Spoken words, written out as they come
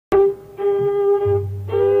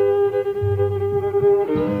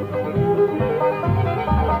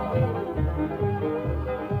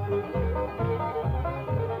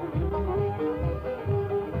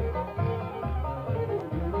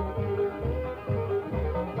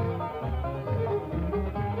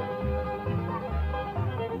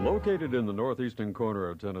Located in the northeastern corner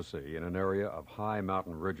of Tennessee, in an area of high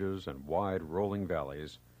mountain ridges and wide rolling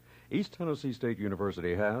valleys, East Tennessee State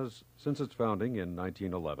University has, since its founding in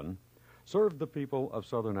 1911, served the people of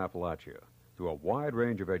southern Appalachia through a wide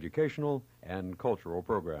range of educational and cultural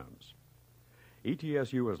programs.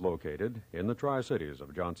 ETSU is located in the Tri-Cities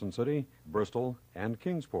of Johnson City, Bristol, and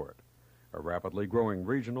Kingsport, a rapidly growing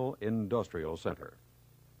regional industrial center.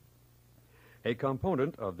 A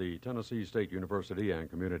component of the Tennessee State University and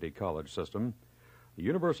Community College system, the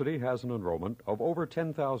university has an enrollment of over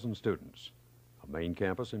 10,000 students, a main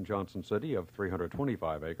campus in Johnson City of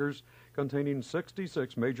 325 acres containing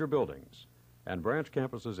 66 major buildings, and branch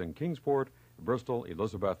campuses in Kingsport, Bristol,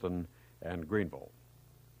 Elizabethton, and Greenville.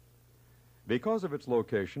 Because of its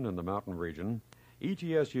location in the mountain region,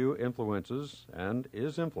 ETSU influences and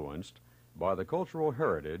is influenced by the cultural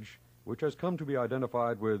heritage which has come to be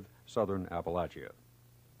identified with southern Appalachia.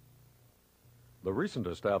 The recent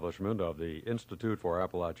establishment of the Institute for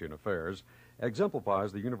Appalachian Affairs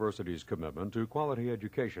exemplifies the university's commitment to quality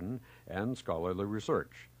education and scholarly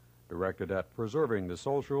research, directed at preserving the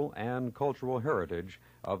social and cultural heritage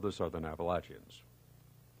of the southern Appalachians.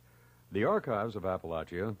 The Archives of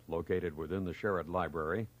Appalachia, located within the Sherrod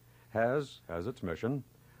Library, has as its mission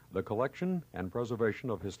the collection and preservation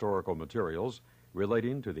of historical materials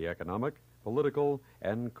relating to the economic, political,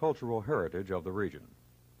 and cultural heritage of the region.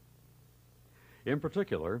 In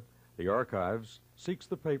particular, the Archives seeks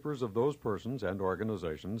the papers of those persons and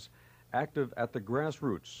organizations active at the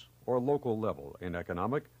grassroots or local level in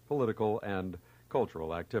economic, political, and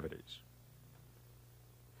cultural activities.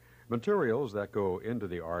 Materials that go into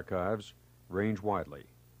the archives range widely.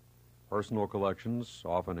 Personal collections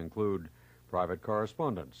often include private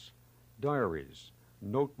correspondence, diaries,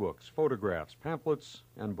 notebooks, photographs, pamphlets,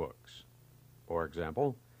 and books. For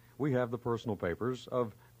example, we have the personal papers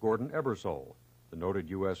of Gordon Ebersole, the noted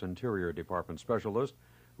U.S. Interior Department specialist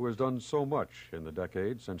who has done so much in the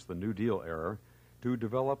decades since the New Deal era to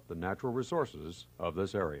develop the natural resources of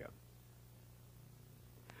this area.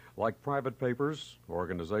 Like private papers,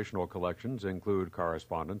 organizational collections include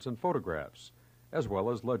correspondence and photographs, as well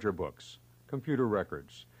as ledger books, computer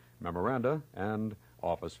records, memoranda, and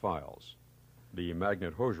office files. The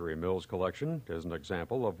Magnet Hosiery Mills collection is an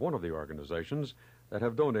example of one of the organizations that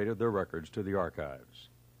have donated their records to the archives.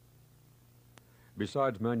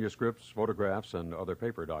 Besides manuscripts, photographs, and other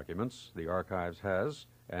paper documents, the archives has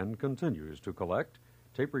and continues to collect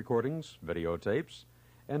tape recordings, videotapes,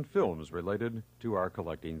 and films related to our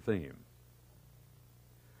collecting theme.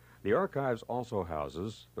 The archives also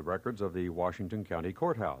houses the records of the Washington County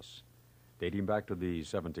Courthouse. Dating back to the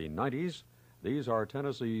 1790s, these are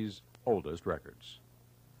Tennessee's oldest records.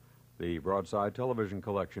 The Broadside Television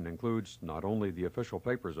collection includes not only the official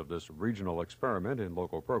papers of this regional experiment in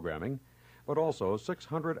local programming, but also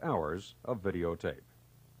 600 hours of videotape.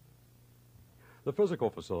 The physical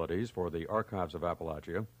facilities for the Archives of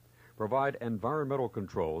Appalachia provide environmental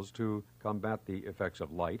controls to combat the effects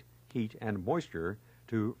of light, heat, and moisture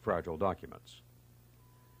to fragile documents.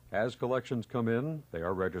 As collections come in, they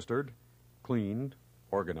are registered, cleaned,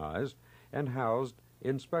 organized, and housed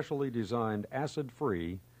in specially designed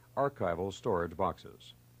acid-free archival storage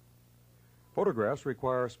boxes. Photographs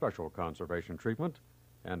require special conservation treatment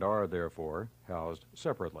and are therefore housed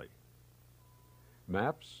separately.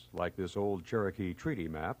 Maps, like this old Cherokee Treaty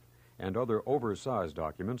map, and other oversized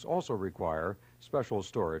documents also require special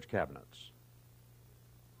storage cabinets.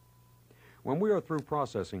 When we are through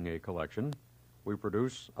processing a collection, we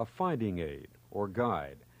produce a finding aid or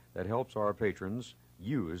guide that helps our patrons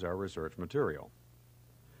use our research material.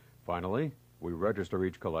 Finally, we register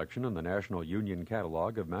each collection in the National Union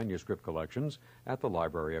Catalog of Manuscript Collections at the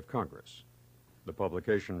Library of Congress. The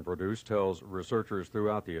publication produced tells researchers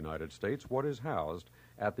throughout the United States what is housed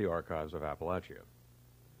at the Archives of Appalachia.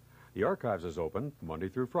 The Archives is open Monday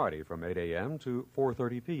through Friday from 8 a.m. to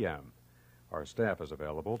 4:30 p.m. Our staff is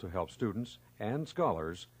available to help students and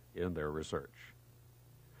scholars in their research.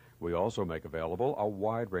 We also make available a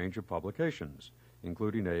wide range of publications,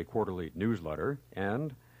 including a quarterly newsletter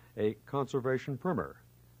and a conservation primer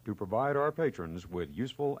to provide our patrons with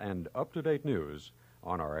useful and up-to-date news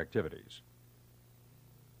on our activities.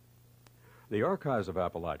 The Archives of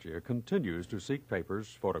Appalachia continues to seek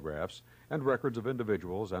papers, photographs, and records of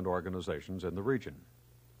individuals and organizations in the region.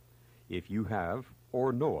 If you have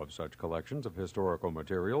or know of such collections of historical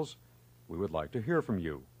materials, we would like to hear from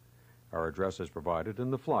you. Our address is provided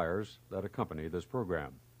in the flyers that accompany this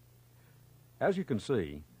program. As you can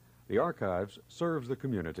see, the Archives serves the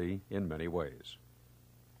community in many ways.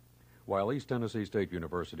 While East Tennessee State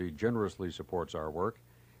University generously supports our work,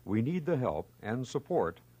 we need the help and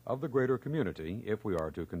support of the greater community if we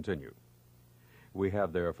are to continue. We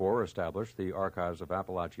have therefore established the Archives of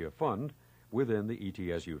Appalachia Fund within the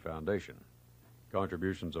ETSU Foundation.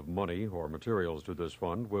 Contributions of money or materials to this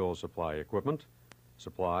fund will supply equipment,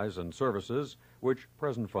 supplies, and services which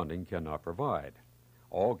present funding cannot provide.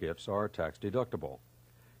 All gifts are tax deductible.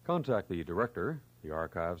 Contact the Director, the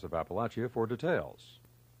Archives of Appalachia, for details.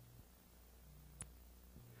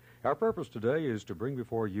 Our purpose today is to bring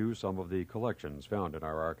before you some of the collections found in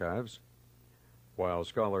our archives. While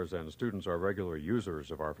scholars and students are regular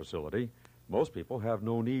users of our facility, most people have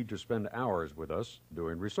no need to spend hours with us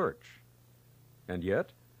doing research. And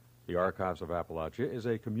yet, the Archives of Appalachia is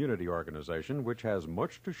a community organization which has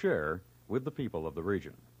much to share with the people of the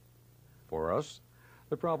region. For us,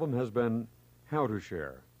 the problem has been how to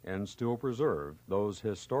share and still preserve those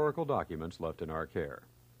historical documents left in our care.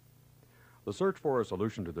 The search for a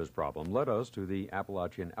solution to this problem led us to the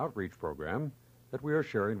Appalachian Outreach Program that we are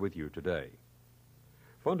sharing with you today.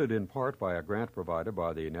 Funded in part by a grant provided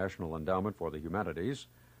by the National Endowment for the Humanities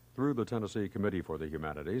through the Tennessee Committee for the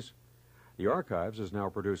Humanities, the Archives is now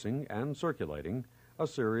producing and circulating a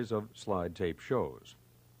series of slide tape shows.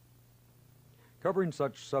 Covering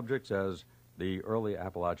such subjects as the early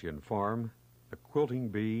Appalachian farm, the quilting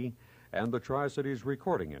bee, and the Tri-Cities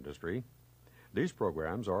recording industry, these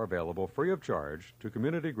programs are available free of charge to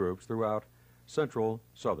community groups throughout central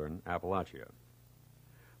southern Appalachia.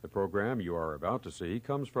 The program you are about to see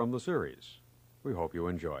comes from the series. We hope you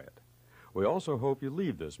enjoy it. We also hope you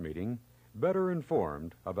leave this meeting better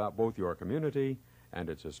informed about both your community and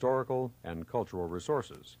its historical and cultural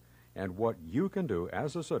resources, and what you can do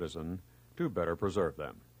as a citizen to better preserve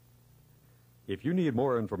them. If you need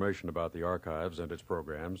more information about the Archives and its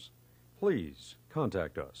programs, please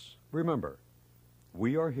contact us. Remember,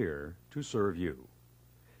 we are here to serve you.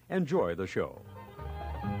 Enjoy the show.